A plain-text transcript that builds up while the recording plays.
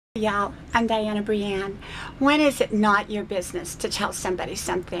Y'all, I'm Dianna Brianne. When is it not your business to tell somebody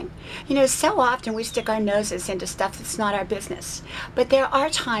something? You know, so often we stick our noses into stuff that's not our business. But there are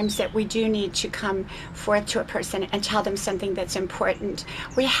times that we do need to come forth to a person and tell them something that's important.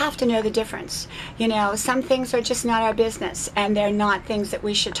 We have to know the difference. You know, some things are just not our business, and they're not things that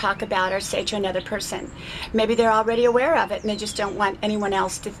we should talk about or say to another person. Maybe they're already aware of it and they just don't want anyone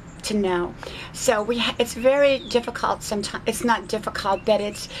else to know. So it's very difficult sometimes. It's not difficult, but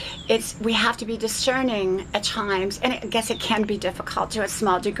we have to be discerning at times, and I guess it can be difficult to a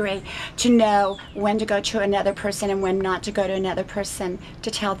small degree to know when to go to another person and when not to go to another person to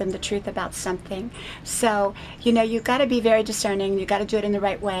tell them the truth about something. So, you know, you've got to be very discerning. You've got to do it in the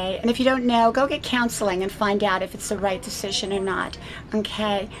right way. And if you don't know, go get counseling and find out if it's the right decision or not.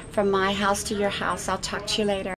 Okay, from my house to your house. I'll talk to you later.